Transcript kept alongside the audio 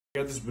I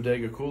got this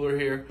Bodega cooler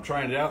here. I'm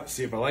trying it out,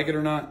 see if I like it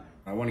or not.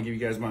 I want to give you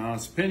guys my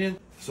honest opinion.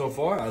 So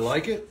far, I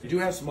like it. I do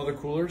have some other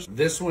coolers.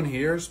 This one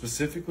here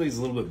specifically is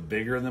a little bit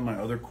bigger than my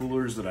other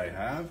coolers that I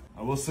have.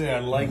 I will say I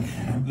like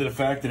the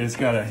fact that it's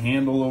got a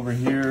handle over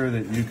here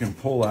that you can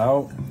pull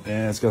out,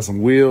 and it's got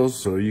some wheels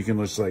so you can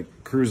just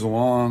like cruise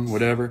along,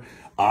 whatever.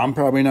 I'm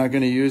probably not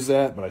going to use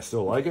that, but I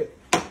still like it.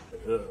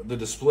 The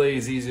display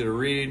is easy to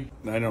read.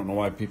 I don't know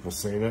why people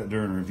say that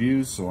during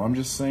reviews, so I'm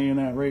just saying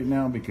that right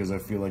now because I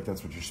feel like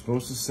that's what you're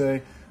supposed to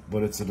say,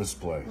 but it's a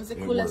display. What's the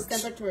coolest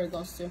temperature it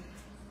goes to?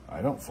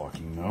 I don't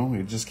fucking know.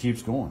 It just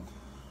keeps going.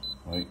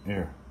 Like,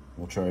 here,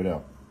 we'll try it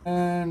out.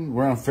 And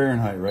we're on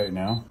Fahrenheit right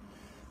now.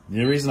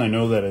 The reason I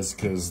know that is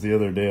because the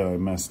other day I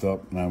messed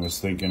up and I was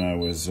thinking I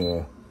was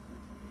at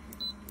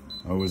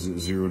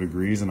 0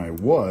 degrees, and I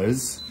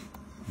was,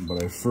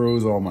 but I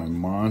froze all my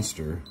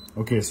monster.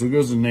 Okay, so it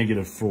goes to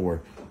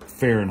 -4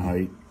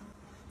 Fahrenheit.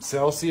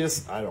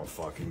 Celsius, I don't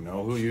fucking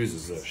know. Who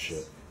uses that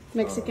shit?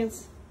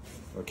 Mexicans.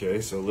 Okay,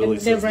 so Lily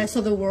and the rest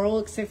of the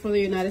world except for the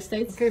United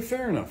States. Okay,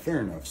 fair enough, fair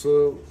enough.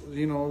 So,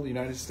 you know, the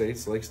United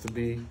States likes to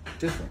be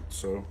different.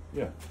 So,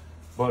 yeah.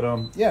 But,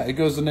 yeah, it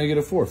goes to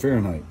 -4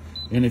 Fahrenheit.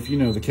 And if you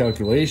know the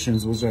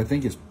calculations, which I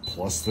think is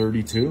plus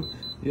 32,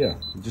 yeah,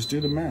 just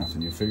do the math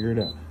and you figure it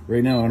out.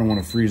 Right now, I don't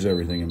want to freeze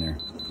everything in there.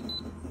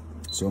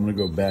 So I'm going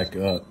to go back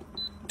up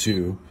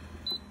to...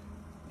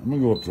 I'm going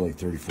to go up to like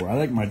 34. I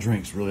like my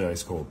drinks really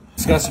ice cold.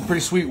 It's got some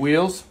pretty sweet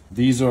wheels.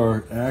 These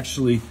are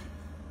actually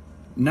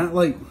not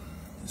like...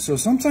 So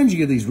sometimes you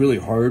get these really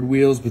hard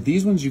wheels, but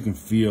these ones you can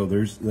feel.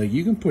 There's like,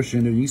 you can push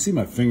into it. You can see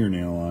my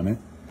fingernail on it.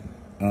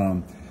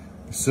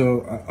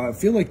 So I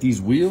feel like these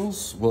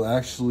wheels will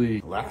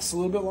actually last a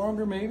little bit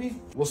longer, maybe.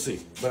 We'll see.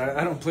 But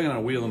I don't plan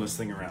on wheeling this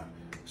thing around.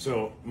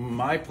 So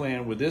my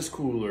plan with this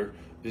cooler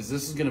is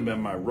this is going to be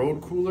my road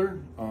cooler.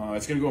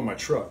 It's going to go in my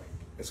truck.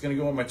 It's going to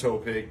go in my tow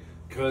pig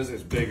because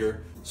it's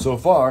bigger. So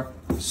far,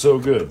 so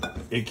good.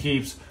 It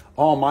keeps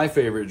all my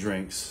favorite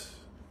drinks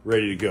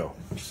ready to go.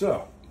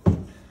 So,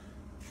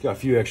 got a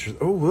few extras.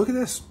 Oh, look at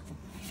this.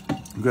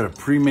 We've got a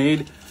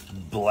pre-made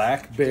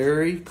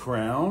blackberry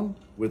crown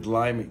with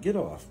lime. Get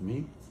off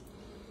me.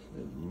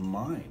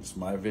 Mine. It's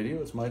my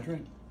video. It's my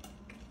drink.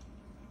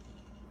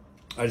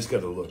 I just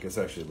got to look. It's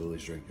actually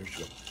Lily's drink. Here she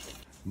goes.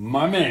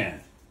 My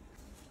man.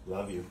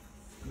 Love you.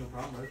 No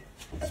problem, right?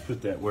 Let's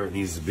put that where it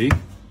needs to be.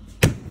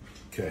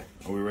 Okay.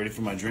 Are we ready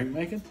for my drink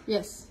making?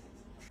 Yes.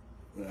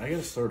 I got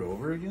to start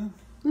over again?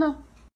 No.